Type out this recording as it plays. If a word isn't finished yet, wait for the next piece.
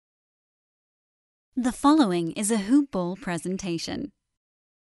The following is a Hoop Ball presentation.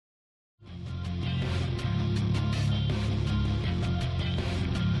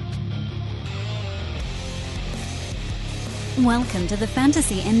 Welcome to the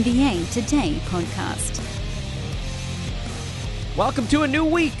Fantasy NBA Today podcast. Welcome to a new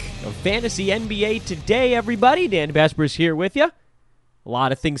week of Fantasy NBA Today, everybody. Dan Besbris here with you. A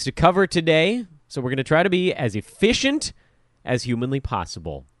lot of things to cover today, so we're going to try to be as efficient as humanly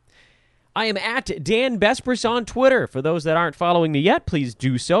possible. I am at Dan Besbris on Twitter. For those that aren't following me yet, please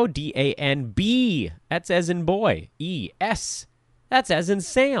do so. D-A-N-B. That's as in boy. E-S. That's as in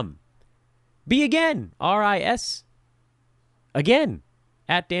Sam. B again. R-I-S. Again.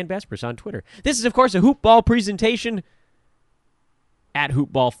 At Dan Besbris on Twitter. This is, of course, a Hoop Ball presentation at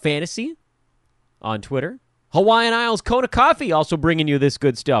Hoop Ball Fantasy on Twitter. Hawaiian Isles Kona Coffee also bringing you this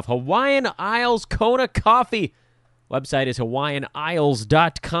good stuff. Hawaiian Isles Kona Coffee. Website is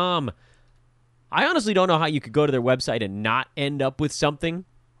hawaiianisles.com. I honestly don't know how you could go to their website and not end up with something.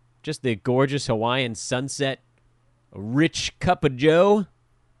 Just the gorgeous Hawaiian sunset, a rich cup of joe,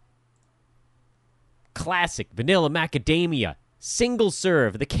 classic vanilla macadamia, single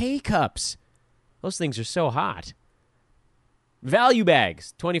serve, the K-Cups. Those things are so hot. Value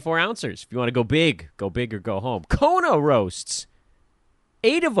bags, 24 ounces. If you want to go big or go home. Kona roasts,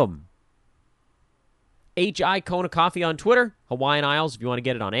 8 of them. HI Kona Coffee on Twitter. Hawaiian Isles, if you want to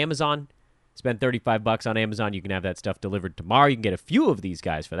get it on Amazon. Spend $35 on Amazon. You can have that stuff delivered tomorrow. You can get a few of these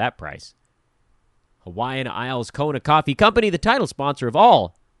guys for that price. Hawaiian Isles Kona Coffee Company, the title sponsor of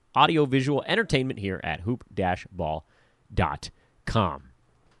all audiovisual entertainment here at hoop-ball.com.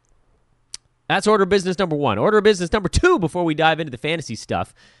 That's order of business number 1. Order of business number 2, before we dive into the fantasy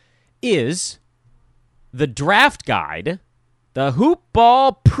stuff, is the draft guide. The Hoop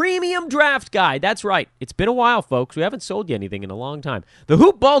Ball Premium Draft Guide. That's right. It's been a while, folks. We haven't sold you anything in a long time. The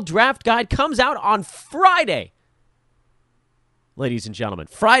Hoop Ball Draft Guide comes out on Friday. Ladies and gentlemen,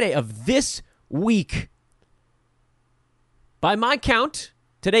 Friday of this week. By my count,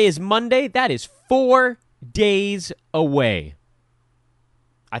 today is Monday. That is 4 days away.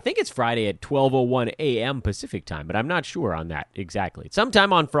 I think it's Friday at 12:01 a.m. Pacific time, but I'm not sure on that exactly.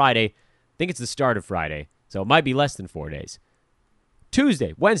 Sometime on Friday. I think it's the start of Friday, so it might be less than 4 days.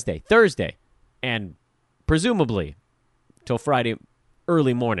 Tuesday, Wednesday, Thursday, and presumably till Friday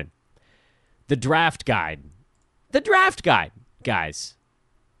early morning. The draft guide. The draft guide, guys.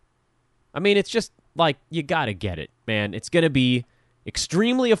 I mean, it's just like, you gotta get it, man. It's gonna be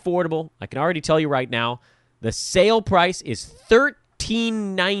extremely affordable. I can already tell you right now, the sale price is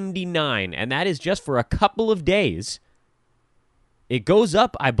 $13.99, and that is just for a couple of days. It goes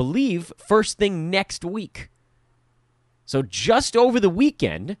up, I believe, first thing next week. So just over the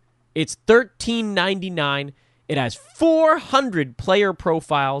weekend, it's $13.99. It has 400 player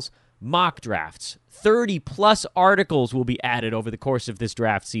profiles, mock drafts, 30-plus articles will be added over the course of this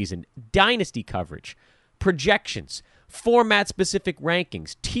draft season, dynasty coverage, projections, format-specific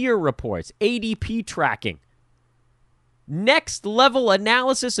rankings, tier reports, ADP tracking, next-level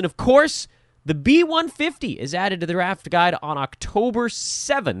analysis, and, of course, the B150 is added to the draft guide on October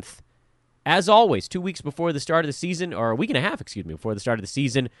 7th. As always, 2 weeks before the start of the season, or a week and a half, before the start of the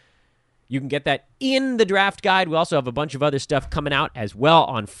season. You can get that in the draft guide. We also have a bunch of other stuff coming out as well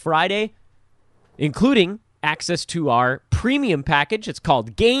on Friday, including access to our premium package. It's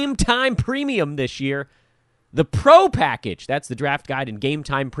called Game Time Premium this year. The Pro Package, that's the draft guide and Game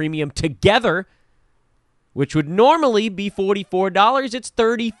Time Premium together, which would normally be $44. It's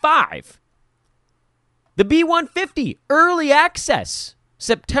 $35. The B150, Early Access.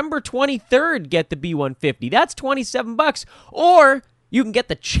 September 23rd, get the B150. That's $27. Or you can get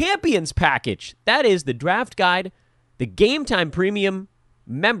the Champions Package. That is the draft guide, the Game Time Premium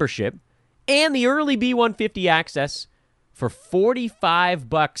membership, and the early B150 access for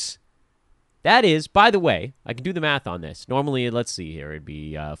 $45. That is, by the way, I can do the math on this. Normally, let's see here, it'd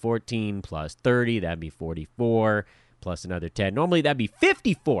be 14 plus 30. That'd be 44 plus another 10. Normally, that'd be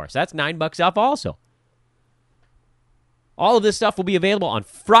 54. So that's $9 off also. All of this stuff will be available on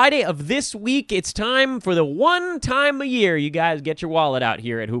Friday of this week. It's time for the one time a year you guys get your wallet out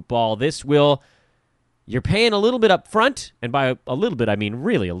here at Hoop Ball. You're paying a little bit up front, and by a little bit, I mean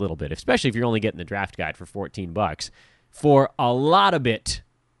really a little bit, especially if you're only getting the draft guide for $14, for a lot of it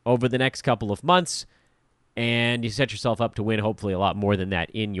over the next couple of months, and you set yourself up to win hopefully a lot more than that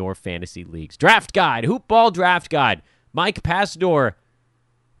in your fantasy leagues. Draft guide, Hoop Ball draft guide, Mike Pastor,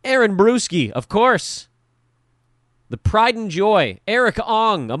 Aaron Brewski, of course, the pride and joy, Eric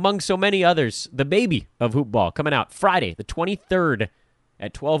Ong, among so many others, the baby of Hoop Ball, coming out Friday, the 23rd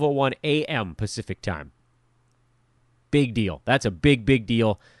at 12:01 a.m. Pacific time. Big deal. That's a big, big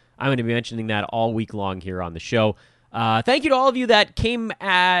deal. I'm going to be mentioning that all week long here on the show. Thank you to all of you that came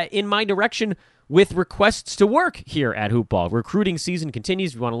in my direction with requests to work here at Hoopball. Recruiting season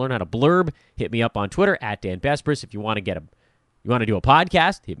continues. If you want to learn how to blurb, hit me up on Twitter at Dan Bespris. If you want to do a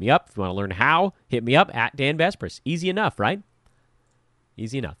podcast, hit me up. If you want to learn how, hit me up at Dan Bespris. Easy enough, right?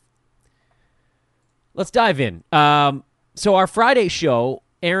 Easy enough. Let's dive in. So our Friday show,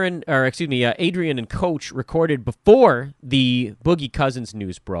 Adrian and Coach recorded before the Boogie Cousins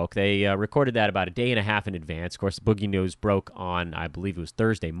news broke. They recorded that about a day and a half in advance. Of course, the Boogie news broke on, I believe it was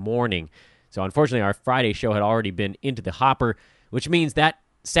Thursday morning. So unfortunately, our Friday show had already been into the hopper, which means that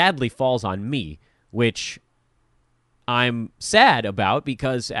sadly falls on me, which I'm sad about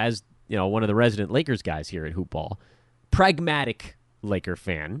because as one of the resident Lakers guys here at Hoopball, pragmatic Laker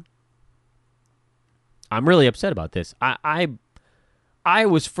fan, I'm really upset about this. I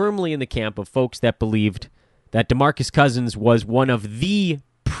was firmly in the camp of folks that believed that DeMarcus Cousins was one of the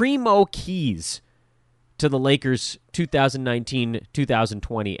primo keys to the Lakers' 2019-2020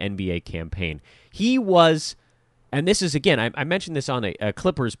 NBA campaign. He was, and this is, again, I mentioned this on a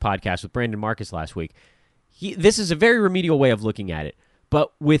Clippers podcast with Brandon Marcus last week. This is a very remedial way of looking at it.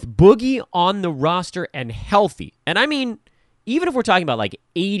 But with Boogie on the roster and healthy, and I mean, even if we're talking about like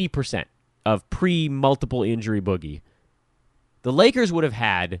 80% of pre-multiple injury Boogie, the Lakers would have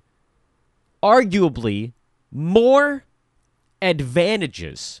had arguably more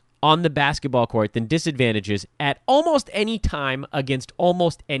advantages on the basketball court than disadvantages at almost any time against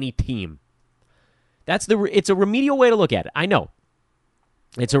almost any team. It's a remedial way to look at it. I know.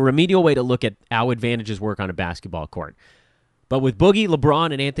 It's a remedial way to look at how advantages work on a basketball court. But with Boogie,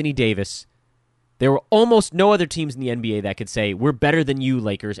 LeBron, and Anthony Davis, there were almost no other teams in the NBA that could say, we're better than you,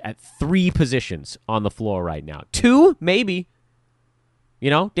 Lakers, at 3 positions on the floor right now. 2, maybe.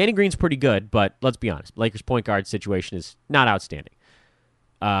 Danny Green's pretty good, but let's be honest. Lakers' point guard situation is not outstanding.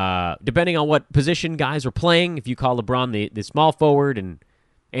 Depending on what position guys are playing, if you call LeBron the small forward and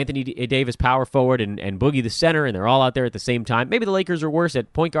Anthony Davis power forward and Boogie the center, and they're all out there at the same time, maybe the Lakers are worse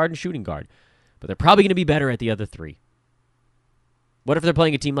at point guard and shooting guard, but they're probably going to be better at the other 3. What if they're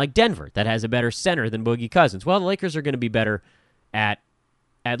playing a team like Denver that has a better center than Boogie Cousins? Well, the Lakers are going to be better at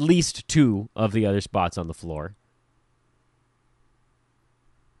least 2 of the other spots on the floor.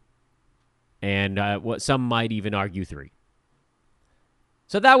 And what some might even argue 3.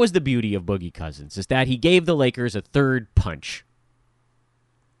 So that was the beauty of Boogie Cousins, is that he gave the Lakers a third punch.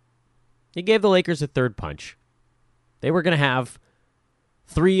 They were going to have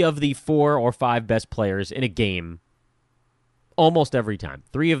 3 of the 4 or 5 best players in a game almost every time.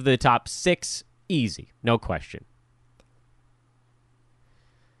 3 of the top 6, easy, no question.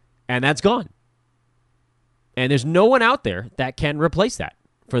 And that's gone. And there's no one out there that can replace that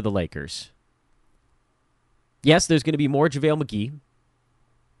for the Lakers. Yes, there's going to be more JaVale McGee.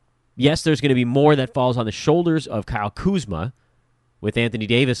 Yes, there's going to be more that falls on the shoulders of Kyle Kuzma, with Anthony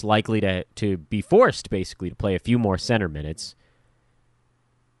Davis likely to be forced, basically, to play a few more center minutes.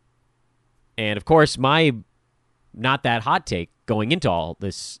 And, of course, my not that hot take going into all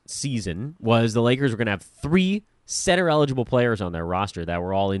this season was the Lakers were going to have 3 center-eligible players on their roster that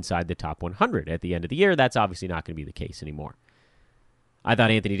were all inside the top 100 at the end of the year. That's obviously not going to be the case anymore. I thought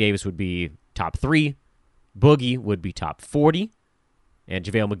Anthony Davis would be top 3. Boogie would be top 40, and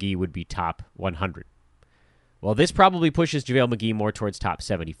JaVale McGee would be top 100. Well, this probably pushes JaVale McGee more towards top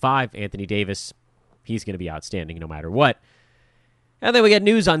 75. Anthony Davis, he's going to be outstanding no matter what. And then we get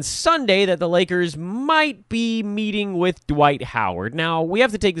news on Sunday that the Lakers might be meeting with Dwight Howard. Now, we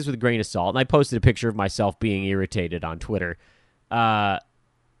have to take this with a grain of salt, and I posted a picture of myself being irritated on Twitter at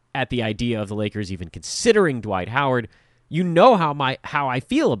the idea of the Lakers even considering Dwight Howard. You know how I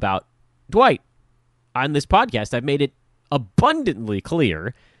feel about Dwight. On this podcast, I've made it abundantly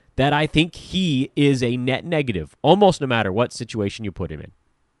clear that I think he is a net negative, almost no matter what situation you put him in.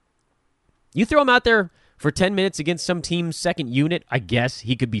 You throw him out there for 10 minutes against some team's second unit, I guess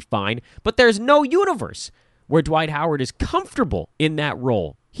he could be fine, but there's no universe where Dwight Howard is comfortable in that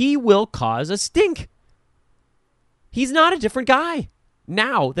role. He will cause a stink. He's not a different guy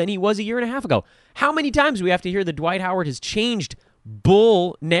now than he was a year and a half ago. How many times do we have to hear that Dwight Howard has changed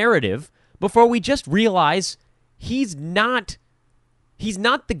bull narrative before we just realize he's not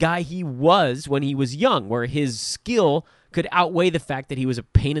the guy he was when he was young, where his skill could outweigh the fact that he was a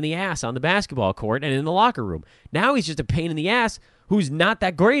pain in the ass on the basketball court and in the locker room. Now he's just a pain in the ass who's not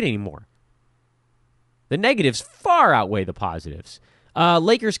that great anymore. The negatives far outweigh the positives.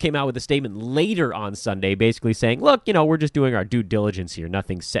 Lakers came out with a statement later on Sunday basically saying, look, we're just doing our due diligence here.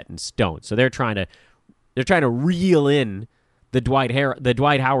 Nothing's set in stone. So they're trying to reel in the Dwight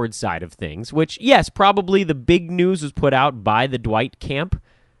Howard side of things, which, yes, probably the big news was put out by the Dwight camp.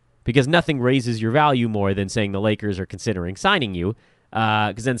 because nothing raises your value more than saying the Lakers are considering signing you,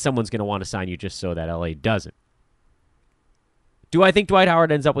 because then someone's going to want to sign you just so that LA doesn't. Do I think Dwight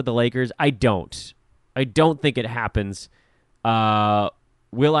Howard ends up with the Lakers? I don't. I don't think it happens.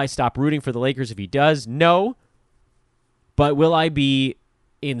 Will I stop rooting for the Lakers if he does? No. But will I be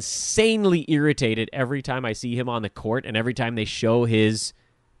insanely irritated every time I see him on the court and every time they show his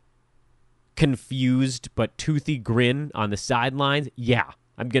confused but toothy grin on the sidelines? Yeah,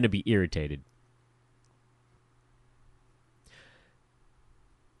 I'm going to be irritated.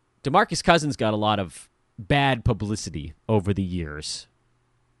 DeMarcus Cousins got a lot of bad publicity over the years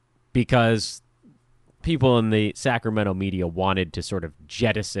because people in the Sacramento media wanted to sort of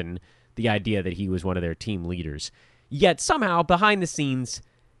jettison the idea that he was one of their team leaders. Yet somehow, behind the scenes,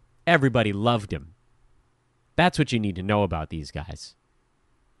 everybody loved him. That's what you need to know about these guys.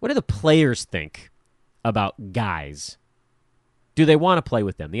 What do the players think about guys? Do they want to play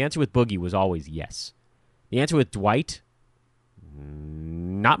with them? The answer with Boogie was always yes. The answer with Dwight,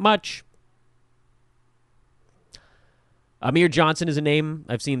 not much. Amir Johnson is a name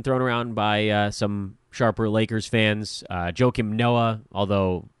I've seen thrown around by some sharper Lakers fans. Joakim Noah,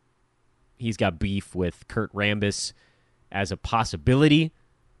 although he's got beef with Kurt Rambis as a possibility.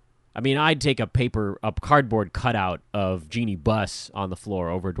 I mean, I'd take a cardboard cutout of Jeannie Buss on the floor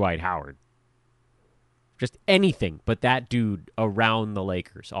over Dwight Howard. Just anything but that dude around the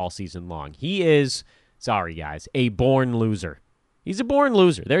Lakers all season long. He is, sorry guys, a born loser. He's a born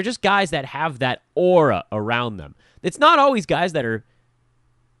loser. They're just guys that have that aura around them. It's not always guys that are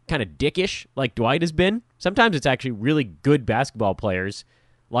kind of dickish like Dwight has been. Sometimes it's actually really good basketball players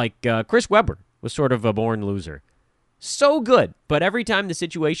like Chris Webber was sort of a born loser. So good, but every time the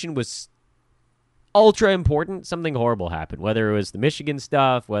situation was ultra important, something horrible happened, whether it was the Michigan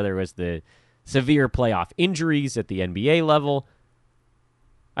stuff, whether it was the severe playoff injuries at the NBA level.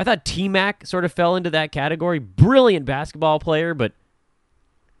 I thought T-Mac sort of fell into that category. Brilliant basketball player, but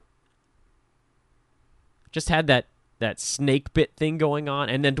just had that snake bit thing going on.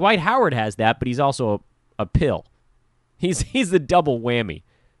 And then Dwight Howard has that, but he's also a pill. He's the double whammy.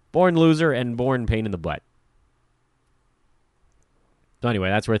 Born loser and born pain in the butt. So anyway,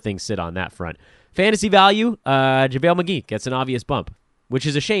 that's where things sit on that front. Fantasy value, JaVale McGee gets an obvious bump, which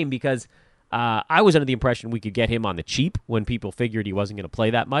is a shame because I was under the impression we could get him on the cheap when people figured he wasn't going to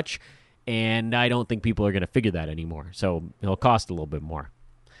play that much, and I don't think people are going to figure that anymore, so he'll cost a little bit more.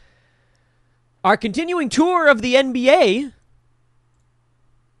 Our continuing tour of the NBA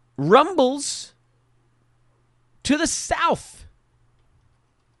rumbles to the south.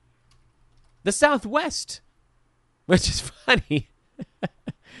 The Southwest, which is funny.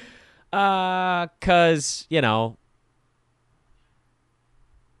 Because, you know,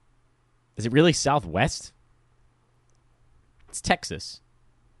 is it really Southwest? It's Texas,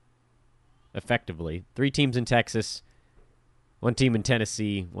 effectively. 3 teams in Texas, 1 team in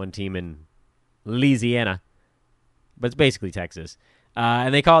Tennessee, 1 team in Louisiana, but it's basically Texas.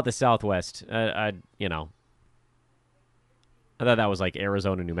 And they call it the Southwest. You know, I thought that was like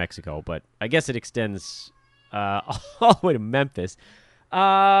Arizona, New Mexico, but I guess it extends all the way to Memphis.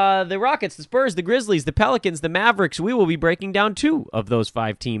 The Rockets, the Spurs, the Grizzlies, the Pelicans, the Mavericks. We will be breaking down 2 of those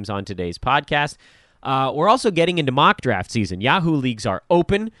 5 teams on today's podcast. We're also getting into mock draft season. Yahoo leagues are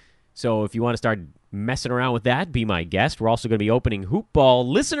open, so if you want to start messing around with that, be my guest. We're also going to be opening hoop ball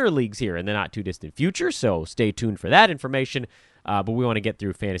listener leagues here in the not-too-distant future, so stay tuned for that information. But we want to get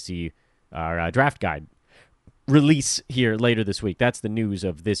through fantasy draft guide release here later this week. That's the news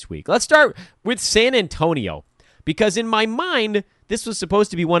of this week. Let's start with San Antonio, because in my mind, this was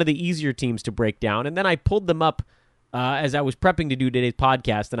supposed to be one of the easier teams to break down, and then I pulled them up as I was prepping to do today's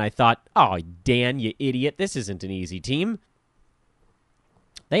podcast, and I thought, oh, Dan, you idiot, this isn't an easy team.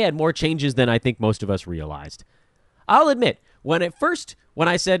 They had more changes than I think most of us realized. I'll admit, when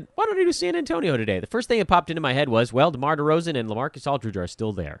I said, why don't I do San Antonio today, the first thing that popped into my head was, well, DeMar DeRozan and LaMarcus Aldridge are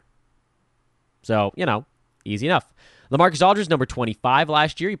still there. So, you know, easy enough. LaMarcus Aldridge, number 25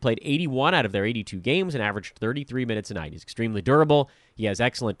 last year. He played 81 out of their 82 games and averaged 33 minutes a night. He's extremely durable. He has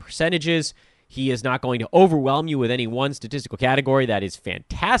excellent percentages. He is not going to overwhelm you with any one statistical category. That is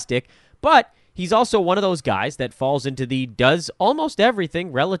fantastic. But he's also one of those guys that falls into the does almost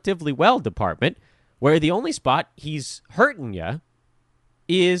everything relatively well department, where the only spot he's hurting you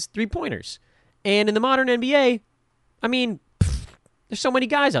is three-pointers. And in the modern NBA, I mean, there's so many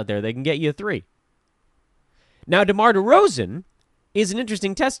guys out there that can get you a 3. Now, DeMar DeRozan is an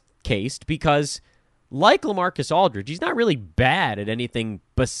interesting test case because, like LaMarcus Aldridge, he's not really bad at anything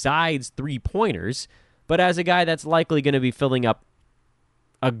besides three-pointers, but as a guy that's likely going to be filling up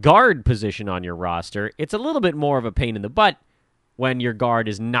a guard position on your roster, it's a little bit more of a pain in the butt when your guard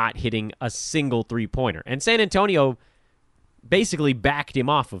is not hitting a single three-pointer. And San Antonio basically backed him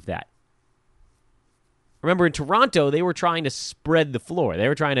off of that. Remember, in Toronto, they were trying to spread the floor. They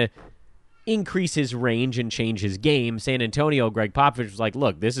were trying to increase his range and change his game. San Antonio, Greg Popovich was like,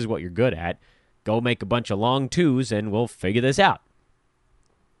 look, this is what you're good at. Go make a bunch of long twos, and we'll figure this out.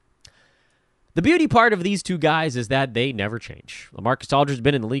 The beauty part of these two guys is that they never change. LaMarcus Aldridge has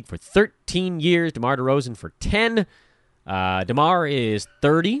been in the league for 13 years. DeMar DeRozan for 10. DeMar is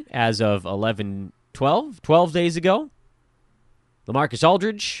 30 as of 12 days ago. LaMarcus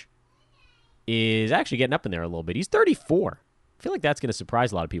Aldridge is actually getting up in there a little bit. He's 34. I feel like that's going to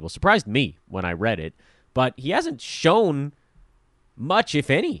surprise a lot of people. Surprised me when I read it. But he hasn't shown much, if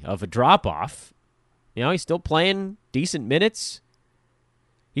any, of a drop-off. You know, he's still playing decent minutes.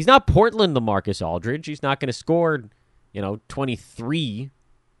 He's not Portland LaMarcus Aldridge. He's not going to score, 23.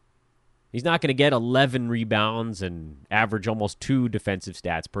 He's not going to get 11 rebounds and average almost 2 defensive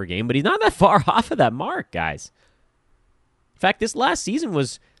stats per game, but he's not that far off of that mark, guys. In fact, this last season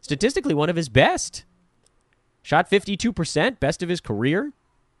was statistically one of his best. Shot 52%, best of his career.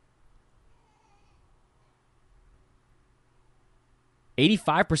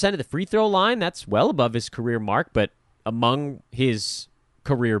 85% of the free throw line, that's well above his career mark, but among his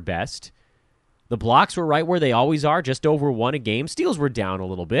career best. The blocks were right where they always are, just over 1 a game. Steals were down a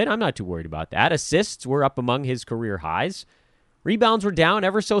little bit. I'm not too worried about that. Assists were up among his career highs. Rebounds were down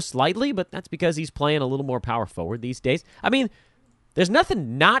ever so slightly, but that's because he's playing a little more power forward these days. I mean, there's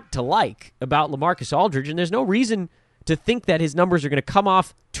nothing not to like about LaMarcus Aldridge, and there's no reason to think that his numbers are going to come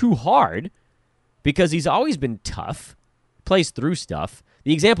off too hard because he's always been tough, plays through stuff.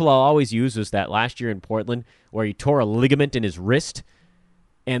 The example I'll always use was that last year in Portland where he tore a ligament in his wrist,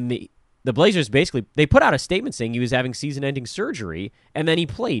 and the Blazers basically, they put out a statement saying he was having season-ending surgery, and then he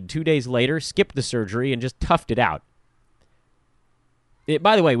played 2 days later, skipped the surgery, and just toughed it out. It,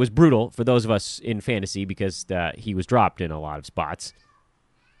 by the way, was brutal for those of us in fantasy because he was dropped in a lot of spots.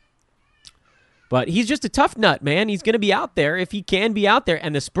 But he's just a tough nut, man. He's going to be out there if he can be out there.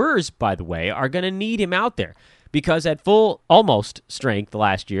 And the Spurs, by the way, are going to need him out there because at full almost strength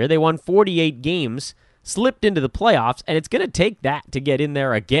last year, they won 48 games, slipped into the playoffs, and it's going to take that to get in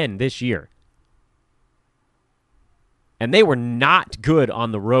there again this year. And they were not good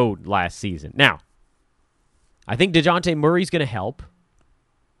on the road last season. Now, I think DeJounte Murray's going to help.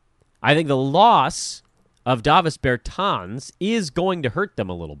 I think the loss of Davis Bertans is going to hurt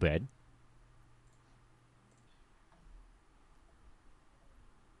them a little bit.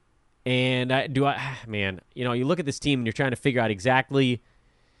 And you look at this team and you're trying to figure out exactly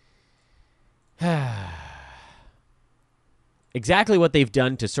what they've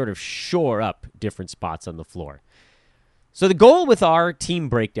done to sort of shore up different spots on the floor. So the goal with our team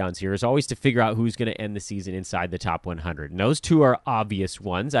breakdowns here is always to figure out who's going to end the season inside the top 100. And those two are obvious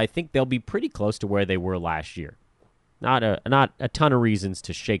ones. I think they'll be pretty close to where they were last year. Not a ton of reasons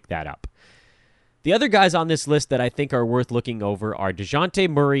to shake that up. The other guys on this list that I think are worth looking over are DeJounte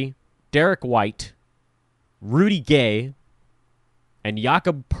Murray, Derek White, Rudy Gay, and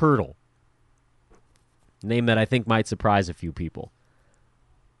Jakob Poeltl. Name that I think might surprise a few people.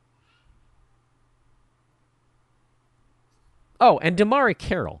 Oh, and DeMarre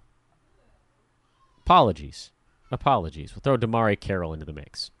Carroll. Apologies. We'll throw DeMarre Carroll into the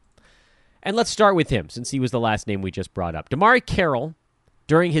mix. And let's start with him, since he was the last name we just brought up. DeMarre Carroll,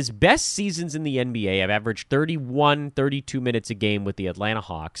 during his best seasons in the NBA, have averaged 32 minutes a game with the Atlanta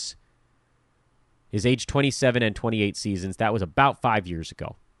Hawks. His age 27 and 28 seasons, that was about 5 years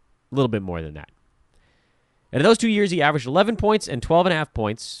ago. A little bit more than that. And in those 2 years, he averaged 11 points and 12.5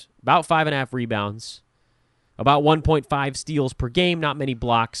 points, about 5.5 rebounds, about 1.5 steals per game, not many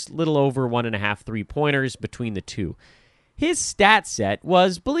blocks, little over 1.5 three-pointers between the two. His stat set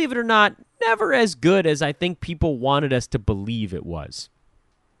was, believe it or not, never as good as I think people wanted us to believe it was.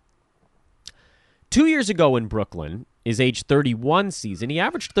 2 years ago in Brooklyn, his age 31 season, he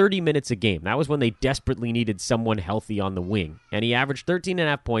averaged 30 minutes a game. That was when they desperately needed someone healthy on the wing. And he averaged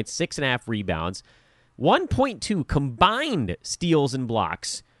 13.5 points, 6.5 rebounds, 1.2 combined steals and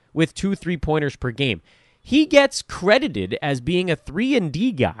blocks with 2 3-pointers per game. He gets credited as being a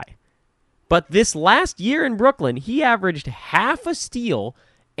 3-and-D guy. But this last year in Brooklyn, he averaged half a steal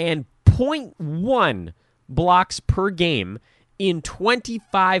and 0.1 blocks per game in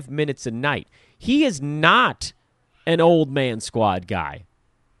 25 minutes a night. He is not an old man squad guy.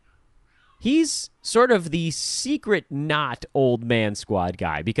 He's sort of the secret not old man squad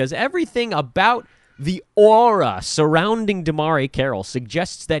guy because everything about the aura surrounding DeMarre Carroll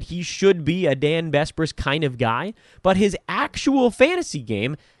suggests that he should be a Dan Besbris kind of guy, but his actual fantasy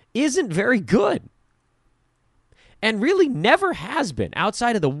game isn't very good. and really never has been.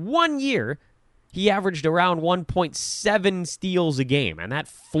 Outside of the 1 year, he averaged around 1.7 steals a game, and that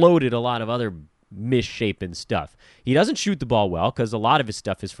floated a lot of other misshapen stuff. He doesn't shoot the ball well because a lot of his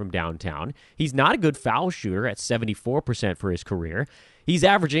stuff is from downtown. He's not a good foul shooter at 74% for his career. He's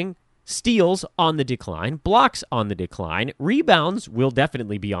averaging steals on the decline, blocks on the decline, rebounds will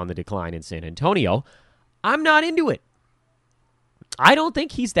definitely be on the decline in San Antonio. I'm not into it. I don't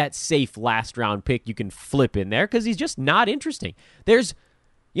think he's that safe last round pick you can flip in there because he's just not interesting.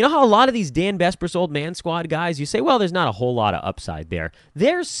 You know how a lot of these Dan Besbris old man squad guys, you say, well, there's not a whole lot of upside there.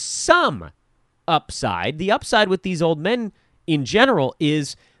 There's some upside. The upside with these old men in general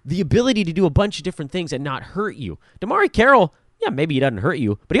is the ability to do a bunch of different things and not hurt you. DeMarre Carroll, yeah, maybe he doesn't hurt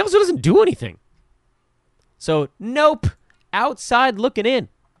you, but he also doesn't do anything. So, nope. Outside looking in.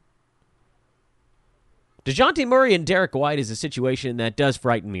 DeJounte Murray and Derek White is a situation that does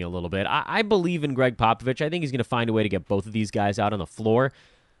frighten me a little bit. I believe in Greg Popovich. I think he's going to find a way to get both of these guys out on the floor.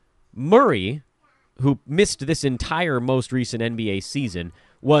 Murray, who missed this entire most recent NBA season,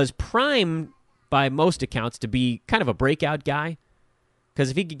 was primed by most accounts to be kind of a breakout guy. Because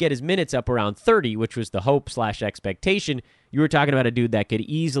if he could get his minutes up around 30, which was the hope/expectation, you were talking about a dude that could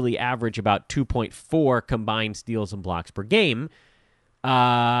easily average about 2.4 combined steals and blocks per game.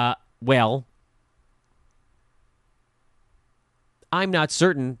 Well, I'm not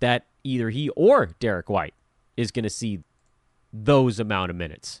certain that either he or Derek White is going to see those amount of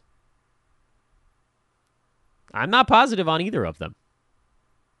minutes. I'm not positive on either of them.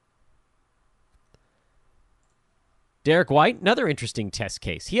 Derek White, another interesting test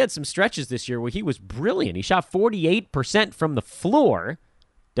case. He had some stretches this year where he was brilliant. He shot 48% from the floor.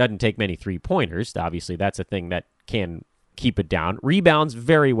 Doesn't take many three-pointers. Obviously, that's a thing that can keep it down. Rebounds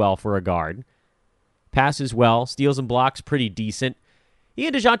very well for a guard. Passes well. Steals and blocks pretty decent. He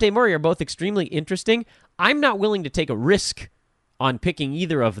and DeJounte Murray are both extremely interesting. I'm not willing to take a risk on picking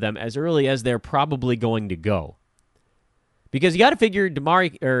either of them as early as they're probably going to go. Because you got to figure DeMar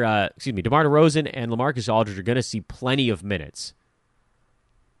DeRozan and LaMarcus Aldridge are going to see plenty of minutes.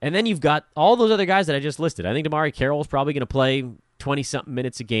 And then you've got all those other guys that I just listed. I think DeMarre Carroll is probably going to play 20-something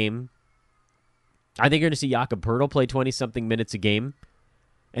minutes a game. I think you're going to see Jakob Poeltl play 20-something minutes a game.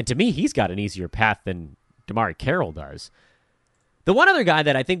 And to me, he's got an easier path than DeMarre Carroll does. The one other guy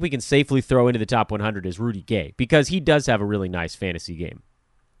that I think we can safely throw into the top 100 is Rudy Gay, because he does have a really nice fantasy game.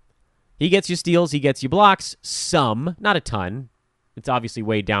 He gets you steals, he gets you blocks, some, not a ton. It's obviously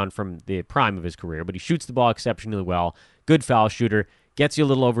way down from the prime of his career, but he shoots the ball exceptionally well. Good foul shooter, gets you a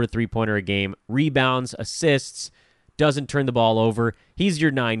little over a three-pointer a game, rebounds, assists, doesn't turn the ball over. He's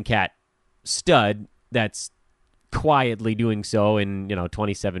your 9-cat stud that's quietly doing so in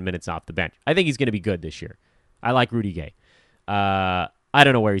 27 minutes off the bench. I think he's going to be good this year. I like Rudy Gay. I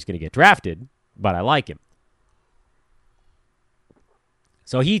don't know where he's going to get drafted, but I like him.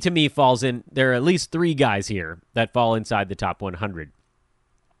 So he, to me, falls in. There are at least three guys here that fall inside the top 100.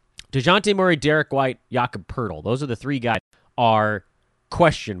 DeJounte Murray, Derek White, Jakob Poeltl. Those are the three guys are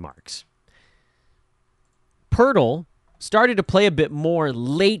question marks. Poeltl started to play a bit more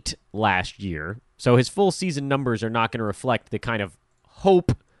late last year, so his full season numbers are not going to reflect the kind of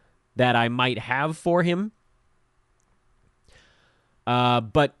hope that I might have for him.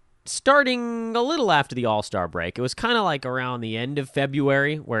 But starting a little after the All-Star break, it was kind of like around the end of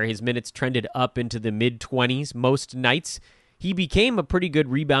February where his minutes trended up into the mid-20s most nights. He became a pretty good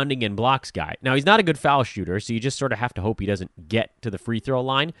rebounding and blocks guy. Now, he's not a good foul shooter, so you just sort of have to hope he doesn't get to the free throw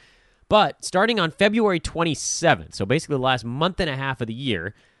line. But starting on February 27th, so basically the last month and a half of the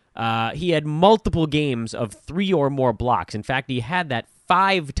year, he had multiple games of 3 or more blocks. In fact, he had that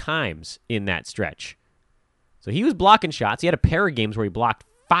 5 times in that stretch. So he was blocking shots. He had a pair of games where he blocked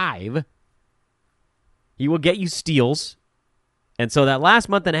 5. He will get you steals. And so that last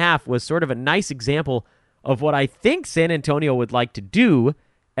month and a half was sort of a nice example of what I think San Antonio would like to do,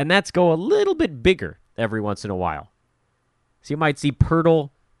 and that's go a little bit bigger every once in a while. So you might see Poeltl,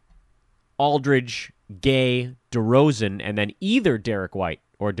 Aldridge, Gay, DeRozan, and then either Derek White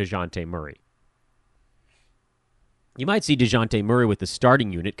or DeJounte Murray. You might see DeJounte Murray with the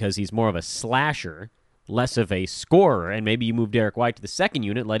starting unit because he's more of a slasher, less of a scorer, and maybe you move Derek White to the second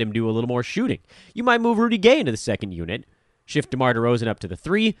unit, let him do a little more shooting. You might move Rudy Gay into the second unit, shift DeMar DeRozan up to the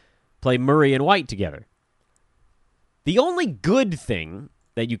 3, play Murray and White together. The only good thing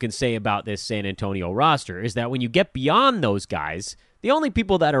that you can say about this San Antonio roster is that when you get beyond those guys, the only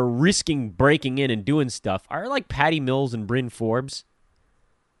people that are risking breaking in and doing stuff are like Patty Mills and Bryn Forbes.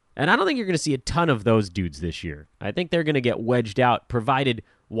 And I don't think you're going to see a ton of those dudes this year. I think they're going to get wedged out, provided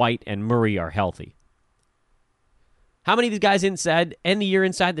White and Murray are healthy. How many of these guys end the year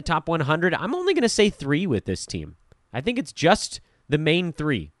inside the top 100? I'm only going to say 3 with this team. I think it's just the main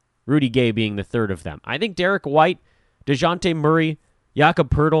three, Rudy Gay being the third of them. I think Derek White, DeJounte Murray, Jakob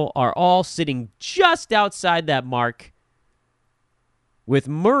Poeltl are all sitting just outside that mark, with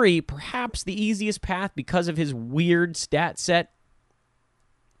Murray perhaps the easiest path because of his weird stat set.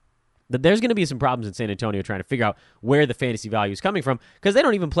 But there's going to be some problems in San Antonio trying to figure out where the fantasy value is coming from because they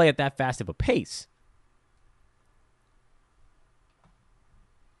don't even play at that fast of a pace.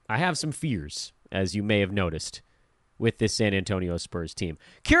 I have some fears, as you may have noticed, with this San Antonio Spurs team.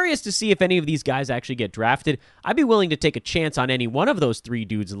 Curious to see if any of these guys actually get drafted. I'd be willing to take a chance on any one of those three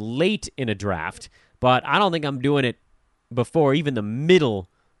dudes late in a draft, but I don't think I'm doing it before even the middle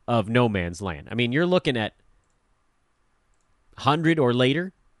of no man's land. I mean, you're looking at 100 or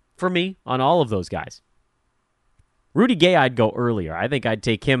later for me on all of those guys. Rudy Gay, I'd go earlier. I think I'd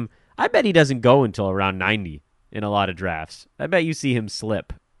take him. I bet he doesn't go until around 90 in a lot of drafts. I bet you see him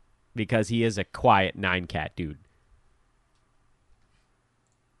slip because he is a quiet 9-cat dude.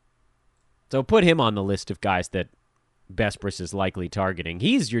 So put him on the list of guys that Besbris is likely targeting.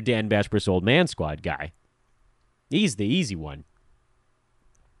 He's your Dan Besbris old man squad guy. He's the easy one.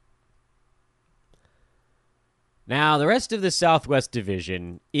 Now, the rest of the Southwest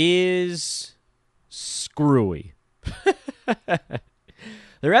Division is screwy. The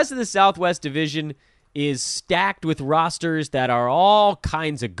rest of the Southwest Division is stacked with rosters that are all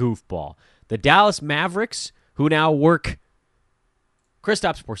kinds of goofball. The Dallas Mavericks, who now work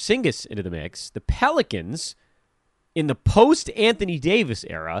Kristaps Porzingis into the mix. The Pelicans in the post-Anthony Davis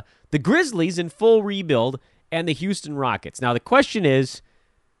era. The Grizzlies in full rebuild. And the Houston Rockets. Now, the question is,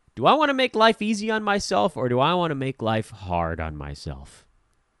 do I want to make life easy on myself or do I want to make life hard on myself?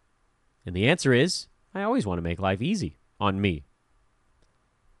 And the answer is, I always want to make life easy on me.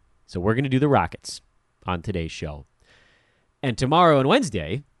 So we're going to do the Rockets on today's show. And tomorrow and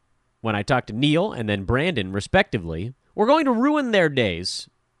Wednesday, when I talk to Neil and then Brandon, respectively, we're going to ruin their days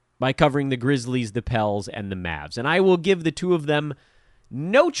by covering the Grizzlies, the Pels, and the Mavs. And I will give the two of them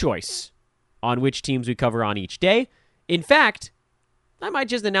no choice on which teams we cover on each day. In fact, I might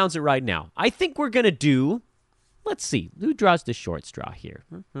just announce it right now. I think we're going to do, let's see, who draws the short straw here?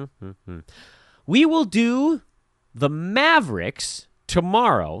 We will do the Mavericks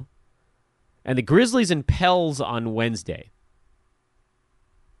tomorrow and the Grizzlies and Pels on Wednesday.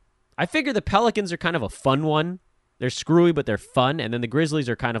 I figure the Pelicans are kind of a fun one. They're screwy, but they're fun. And then the Grizzlies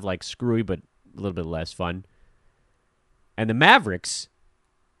are kind of like screwy, but a little bit less fun. And the Mavericks,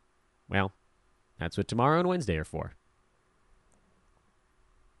 well, that's what tomorrow and Wednesday are for.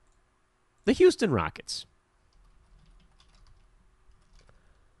 The Houston Rockets.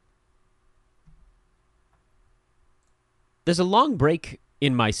 There's a long break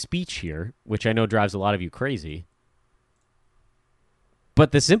in my speech here, which I know drives a lot of you crazy.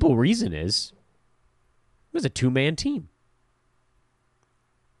 But the simple reason is, it was a two-man team.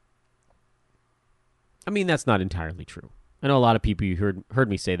 I mean, that's not entirely true. I know a lot of people, you heard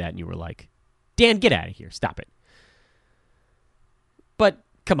me say that and you were like, Dan, get out of here. Stop it. But,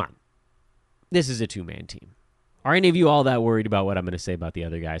 come on. This is a two-man team. Are any of you all that worried about what I'm going to say about the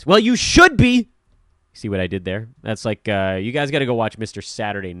other guys? Well, you should be. See what I did there? That's like, you guys got to go watch Mr.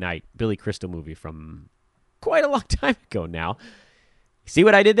 Saturday Night, Billy Crystal movie from quite a long time ago now. See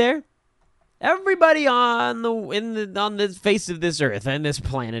what I did there? Everybody on the face of this earth and this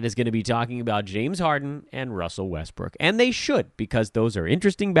planet is going to be talking about James Harden and Russell Westbrook. And they should, because those are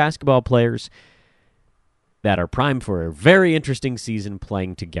interesting basketball players that are primed for a very interesting season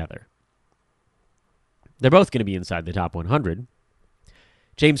playing together. They're both going to be inside the top 100.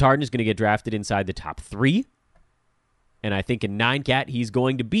 James Harden is going to get drafted inside the top 3. And I think in 9-cat, he's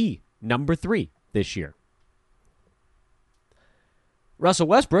going to be number 3 this year. Russell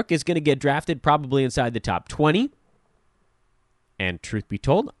Westbrook is going to get drafted probably inside the top 20. And truth be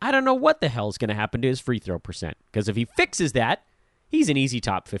told, I don't know what the hell is going to happen to his free throw percent. Because if he fixes that, he's an easy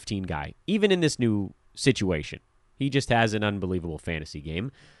top 15 guy, even in this new situation. He just has an unbelievable fantasy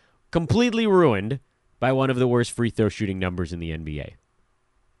game, completely ruined by one of the worst free throw shooting numbers in the NBA.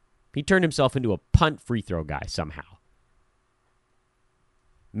 He turned himself into a punt free throw guy somehow.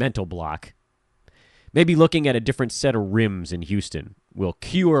 Mental block. Maybe looking at a different set of rims in Houston will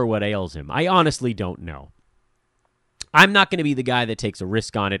cure what ails him. I honestly don't know. I'm not going to be the guy that takes a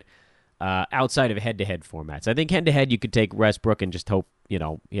risk on it outside of head-to-head formats. I think head-to-head you could take Westbrook and just hope,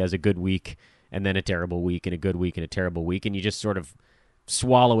 he has a good week and then a terrible week and a good week and a terrible week, and you just sort of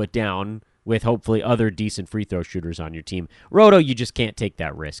swallow it down with hopefully other decent free throw shooters on your team. Roto, you just can't take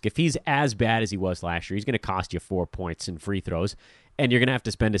that risk. If he's as bad as he was last year, he's going to cost you 4 points in free throws, and you're going to have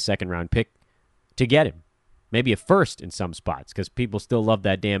to spend a second-round pick to get him. Maybe a first in some spots, because people still love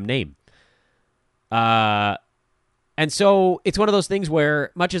that damn name. And so it's one of those things where,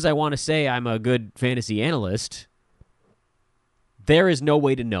 much as I want to say I'm a good fantasy analyst, there is no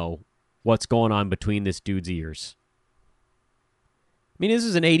way to know what's going on between this dude's ears. I mean, this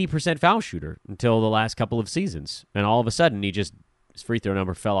is an 80% foul shooter until the last couple of seasons. And all of a sudden, his free throw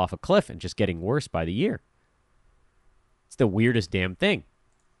number fell off a cliff and just getting worse by the year. It's the weirdest damn thing.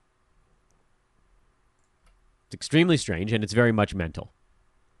 It's extremely strange, and it's very much mental.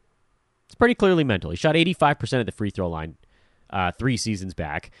 It's pretty clearly mental. He shot 85% at the free throw line 3 seasons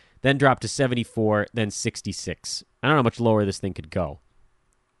back, then dropped to 74, then 66. I don't know how much lower this thing could go.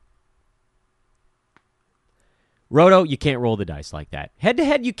 Roto, you can't roll the dice like that.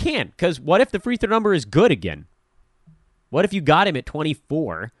 Head-to-head, you can, because what if the free throw number is good again? What if you got him at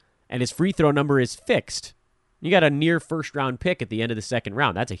 24, and his free throw number is fixed? You got a near first-round pick at the end of the second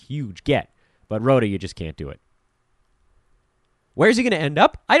round. That's a huge get. But Roto, you just can't do it. Where's he going to end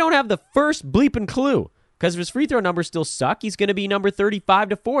up? I don't have the first bleeping clue. Because if his free throw numbers still suck, he's going to be number 35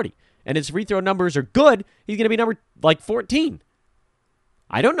 to 40. And his free throw numbers are good, he's going to be number 14.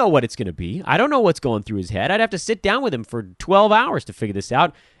 I don't know what it's going to be. I don't know what's going through his head. I'd have to sit down with him for 12 hours to figure this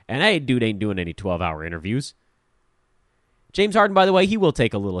out. And that dude ain't doing any 12-hour interviews. James Harden, by the way, he will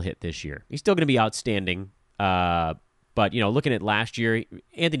take a little hit this year. He's still going to be outstanding. But, looking at last year,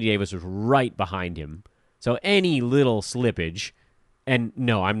 Anthony Davis was right behind him. So any little slippage, and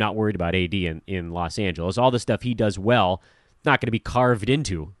no, I'm not worried about AD in Los Angeles. All the stuff he does well, not going to be carved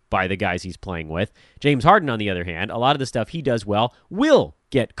into by the guys he's playing with. James Harden, on the other hand, a lot of the stuff he does well will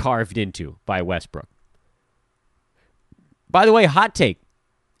get carved into by Westbrook. By the way, hot take.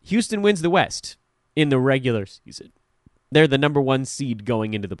 Houston wins the West in the regular season. They're the number 1 seed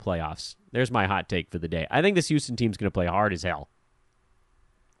going into the playoffs. There's my hot take for the day. I think this Houston team's going to play hard as hell.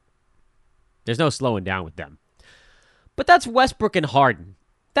 There's no slowing down with them. But that's Westbrook and Harden.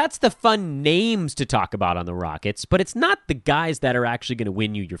 That's the fun names to talk about on the Rockets, but it's not the guys that are actually going to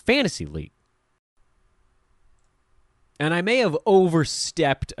win you your fantasy league. And I may have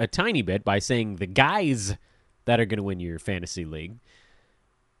overstepped a tiny bit by saying the guys that are going to win your fantasy league.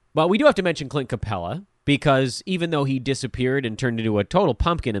 But we do have to mention Clint Capella, because even though he disappeared and turned into a total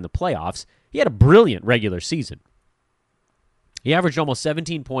pumpkin in the playoffs, he had a brilliant regular season. He averaged almost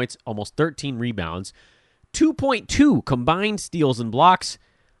 17 points, almost 13 rebounds, 2.2 combined steals and blocks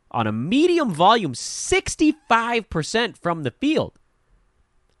on a medium volume, 65% from the field.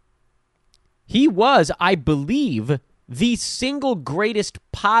 He was, I believe, the single greatest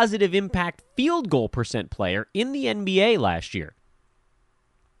positive impact field goal percent player in the NBA last year.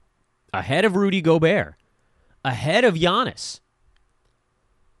 Ahead of Rudy Gobert. Ahead of Giannis.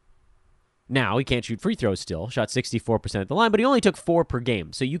 Now, he can't shoot free throws still. Shot 64% at the line, but he only took 4 per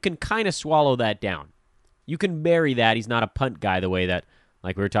game. So you can kind of swallow that down. You can bury that. He's not a punt guy the way that,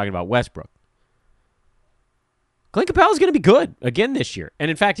 like we were talking about Westbrook. Clint Capella is going to be good again this year.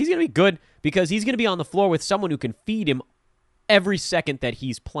 And in fact, he's going to be good because he's going to be on the floor with someone who can feed him every second that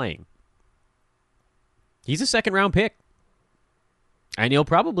he's playing. He's a second-round pick. And he'll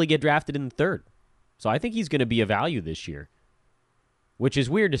probably get drafted in the 3rd. So I think he's going to be a value this year. Which is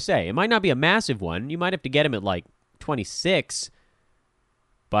weird to say. It might not be a massive one. You might have to get him at like 26.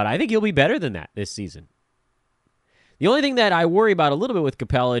 But I think he'll be better than that this season. The only thing that I worry about a little bit with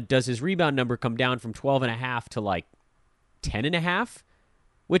Capella, does his rebound number come down from 12.5 to like 10.5?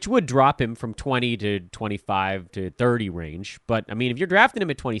 Which would drop him from 20 to 25 to 30 range. But, I mean, if you're drafting him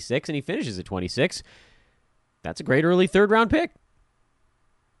at 26 and he finishes at 26, that's a great early 3rd-round pick.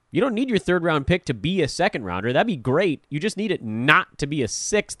 You don't need your 3rd-round pick to be a 2nd-rounder. That'd be great. You just need it not to be a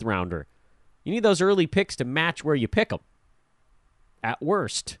 6th-rounder. You need those early picks to match where you pick them. At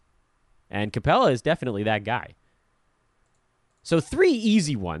worst. And Capella is definitely that guy. So 3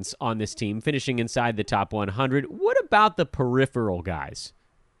 easy ones on this team, finishing inside the top 100. What about the peripheral guys?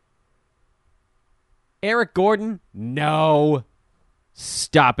 Eric Gordon? No.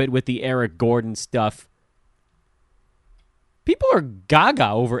 Stop it with the Eric Gordon stuff. People are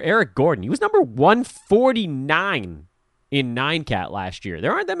gaga over Eric Gordon. He was number 149 in 9-cat last year.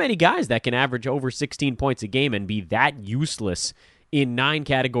 There aren't that many guys that can average over 16 points a game and be that useless in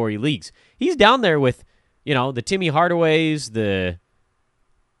 9-category leagues. He's down there with, the Timmy Hardaways, the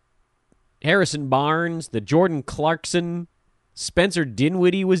Harrison Barnes, the Jordan Clarkson. Spencer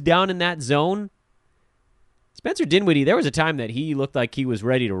Dinwiddie was down in that zone. Spencer Dinwiddie, there was a time that he looked like he was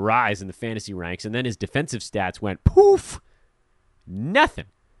ready to rise in the fantasy ranks, and then his defensive stats went poof. Nothing.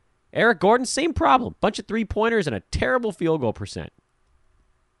 Eric Gordon, same problem. Bunch of 3-pointers and a terrible field goal percent.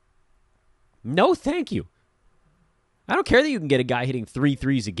 No, thank you. I don't care that you can get a guy hitting 3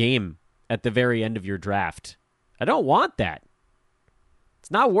 threes a game at the very end of your draft. I don't want that.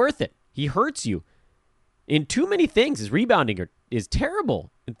 It's not worth it. He hurts you in too many things. His rebounding is terrible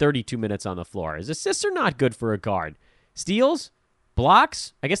in 32 minutes on the floor. His assists are not good for a guard. Steals,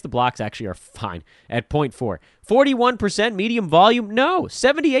 blocks, I guess the blocks actually are fine at 0.4. 41% medium volume, no.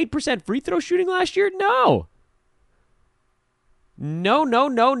 78% free throw shooting last year, no.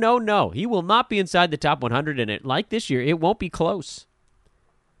 No. He will not be inside the top 100, and like this year, it won't be close.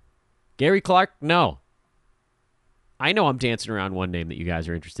 Gary Clark, no. I know I'm dancing around one name that you guys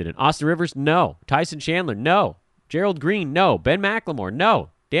are interested in. Austin Rivers, no. Tyson Chandler, no. Gerald Green, no. Ben McLemore,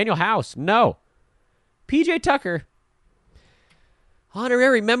 no. Daniel House, no. PJ Tucker,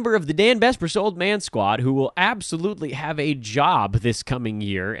 honorary member of the Dan Besbris Old Man Squad, who will absolutely have a job this coming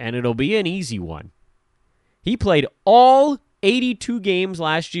year, and it'll be an easy one. He played all 82 games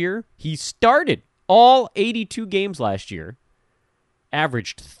last year. He started all 82 games last year.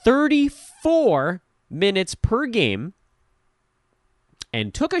 Averaged 34 minutes per game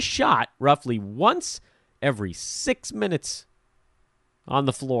and took a shot roughly once every 6 minutes on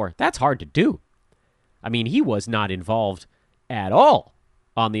the floor. That's hard to do. I mean, he was not involved at all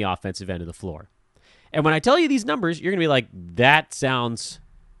on the offensive end of the floor. And when I tell you these numbers, you're going to be like, that sounds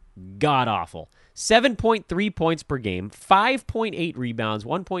god-awful. 7.3 points per game, 5.8 rebounds,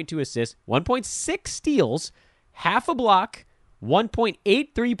 1.2 assists, 1.6 steals, half a block,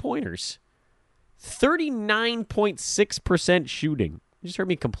 1.8 three-pointers, 39.6% shooting. You just heard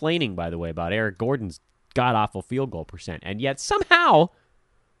me complaining, by the way, about Eric Gordon's god-awful field goal percent. And yet somehow,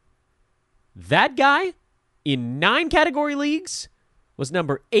 that guy in 9 category leagues was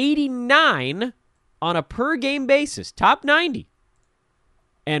number 89 on a per-game basis, top 90.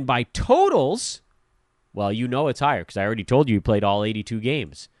 And by totals, well, you know it's higher because I already told you he played all 82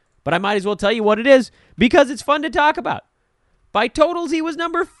 games. But I might as well tell you what it is because it's fun to talk about. By totals, he was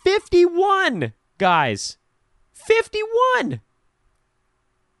number 51, guys. 51!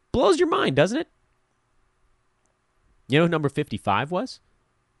 Blows your mind, doesn't it? You know who number 55 was?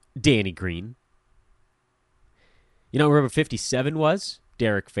 Danny Green. You know who number 57 was?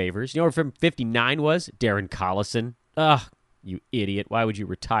 Derek Favors. You know who number 59 was? Darren Collison. Ugh, you idiot. Why would you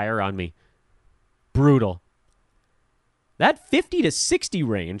retire on me? Brutal. That 50 to 60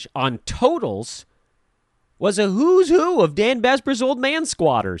 range on totals was a who's who of Dan Besbris Old Man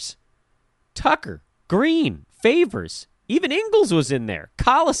squatters. Tucker, Green, Favors, even Ingles was in there.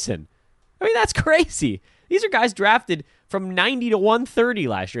 Collison. I mean, that's crazy. These are guys drafted from 90 to 130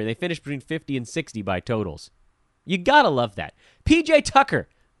 last year. They finished between 50 and 60 by totals. You gotta love that. PJ Tucker,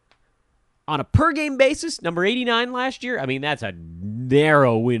 on a per-game basis, number 89 last year. I mean, that's a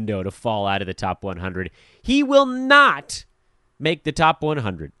narrow window to fall out of the top 100. He will not make the top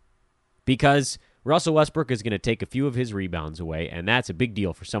 100 because Russell Westbrook is going to take a few of his rebounds away, and that's a big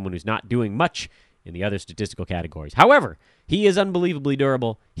deal for someone who's not doing much in the other statistical categories. However, he is unbelievably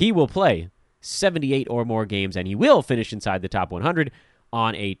durable. He will play 78 or more games, and he will finish inside the top 100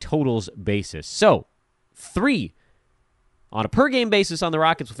 on a totals basis. So, 3 on a per-game basis on the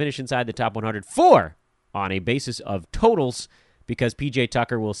Rockets will finish inside the top 100. 4 on a basis of totals because P.J.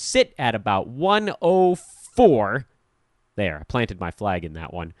 Tucker will sit at about 104. There, I planted my flag in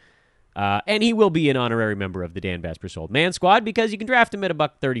that one. And he will be an honorary member of the Dan Besbris Old Man Squad because you can draft him at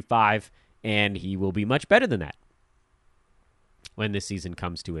 $135, and he will be much better than that when this season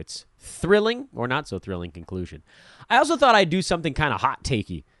comes to its thrilling or not so thrilling conclusion. I also thought I'd do something kind of hot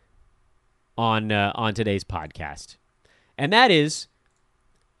takey on today's podcast. And that is,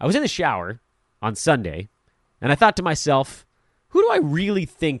 I was in the shower on Sunday, and I thought to myself, who do I really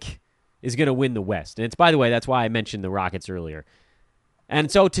think is going to win the West? And it's, by the way, that's why I mentioned the Rockets earlier. And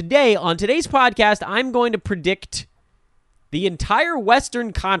so today, on today's podcast, I'm going to predict the entire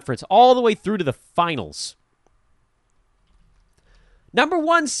Western Conference all the way through to the finals. Number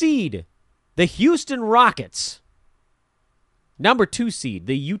 1 seed, the Houston Rockets. Number 2 seed,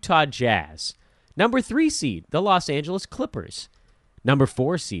 the Utah Jazz. Number 3 seed, the Los Angeles Clippers. Number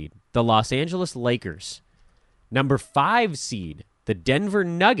 4 seed, the Los Angeles Lakers. Number 5 seed, the Denver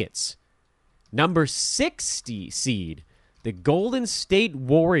Nuggets. Number 6 seed, the Golden State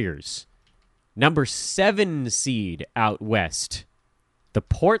Warriors. Number 7 seed out west, the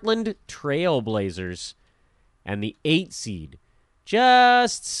Portland Trail Blazers. And the 8 seed,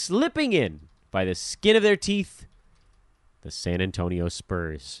 just slipping in by the skin of their teeth, the San Antonio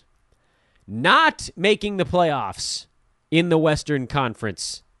Spurs. Not making the playoffs in the Western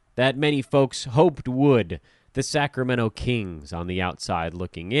Conference that many folks hoped would, the Sacramento Kings on the outside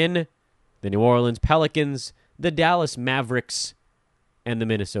looking in, the New Orleans Pelicans, the Dallas Mavericks, and the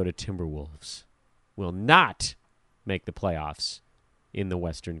Minnesota Timberwolves will not make the playoffs in the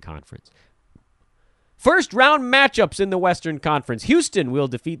Western Conference. First round matchups in the Western Conference. Houston will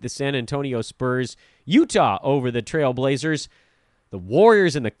defeat the San Antonio Spurs. Utah over the Trail Blazers. The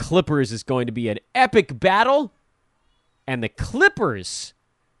Warriors and the Clippers is going to be an epic battle. And the Clippers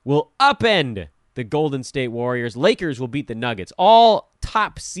will upend the Golden State Warriors. Lakers will beat the Nuggets. All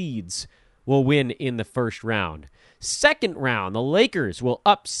top seeds will win in the first round. Second round, the Lakers will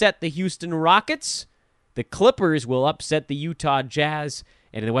upset the Houston Rockets. The Clippers will upset the Utah Jazz.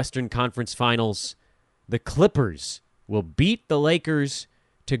 And in the Western Conference Finals, the Clippers will beat the Lakers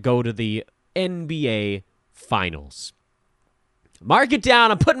to go to the NBA Finals. Mark it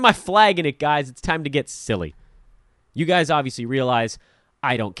down. I'm putting my flag in it, guys. It's time to get silly. You guys obviously realize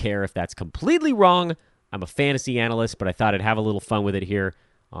I don't care if that's completely wrong. I'm a fantasy analyst, but I thought I'd have a little fun with it here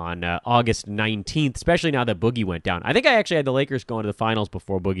on August 19th, especially now that Boogie went down. I think I actually had the Lakers going to the finals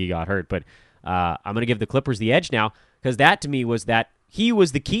before Boogie got hurt, but I'm going to give the Clippers the edge now because that to me was that he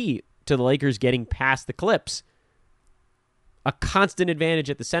was the key to the Lakers getting past the Clips. A constant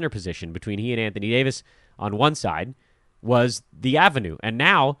advantage at the center position between he and Anthony Davis on one side was the avenue. And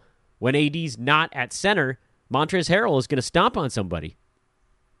now, when AD's not at center, Montrezl Harrell is going to stomp on somebody.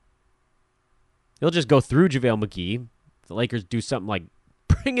 He'll just go through JaVale McGee. If the Lakers do something like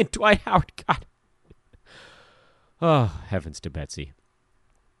bring in Dwight Howard. God. Oh, heavens to Betsy.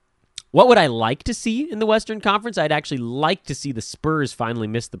 What would I like to see in the Western Conference? I'd actually like to see the Spurs finally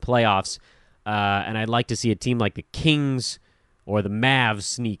miss the playoffs. And I'd like to see a team like the Kings or the Mavs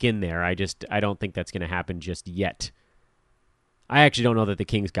sneak in there. I don't think that's going to happen just yet. I actually don't know that the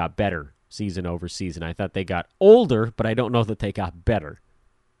Kings got better season over season. I thought they got older, but I don't know that they got better.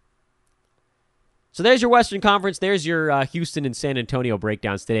 So there's your Western Conference. There's your Houston and San Antonio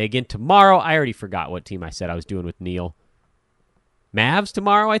breakdowns today. Again, tomorrow, I already forgot what team I said I was doing with Neil. Mavs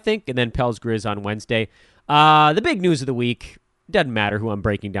tomorrow, I think, and then Pels Grizz on Wednesday. The big news of the week, doesn't matter who I'm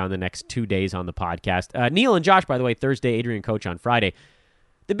breaking down the next 2 days on the podcast. Neil and Josh, by the way, Thursday, Adrian Coach on Friday.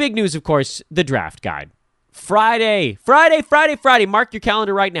 The big news, of course, the draft guide. Friday. Mark your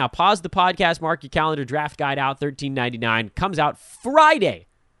calendar right now. Pause the podcast, mark your calendar. Draft guide out, $13.99. Comes out Friday.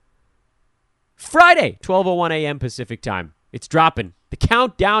 12:01 a.m. Pacific time. It's dropping. The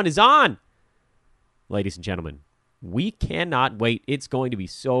countdown is on. Ladies and gentlemen, we cannot wait. It's going to be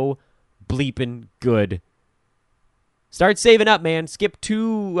so bleeping good. Start saving up, man. Skip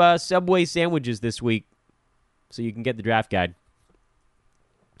 2 Subway sandwiches this week so you can get the draft guide.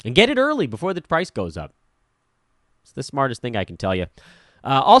 And get it early before the price goes up. It's the smartest thing I can tell you.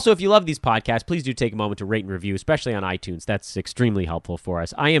 Also, if you love these podcasts, please do take a moment to rate and review, especially on iTunes. That's extremely helpful for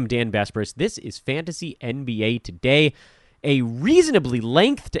us. I am Dan Besbris. This is Fantasy NBA Today. A reasonably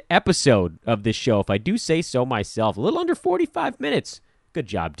lengthed episode of this show, if I do say so myself. A little under 45 minutes. Good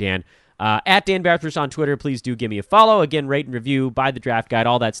job, Dan. At Dan Besbris on Twitter, please do give me a follow. Again, rate and review, buy the draft guide.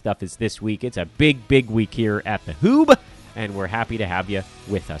 All that stuff is this week. It's a big, big week here at the Hoob, and we're happy to have you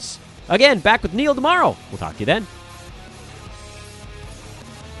with us. Again, back with Neil tomorrow. We'll talk to you then.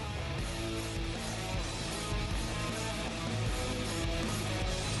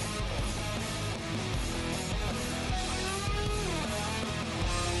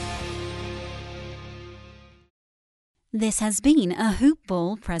 This has been a Hoop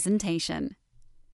Ball presentation.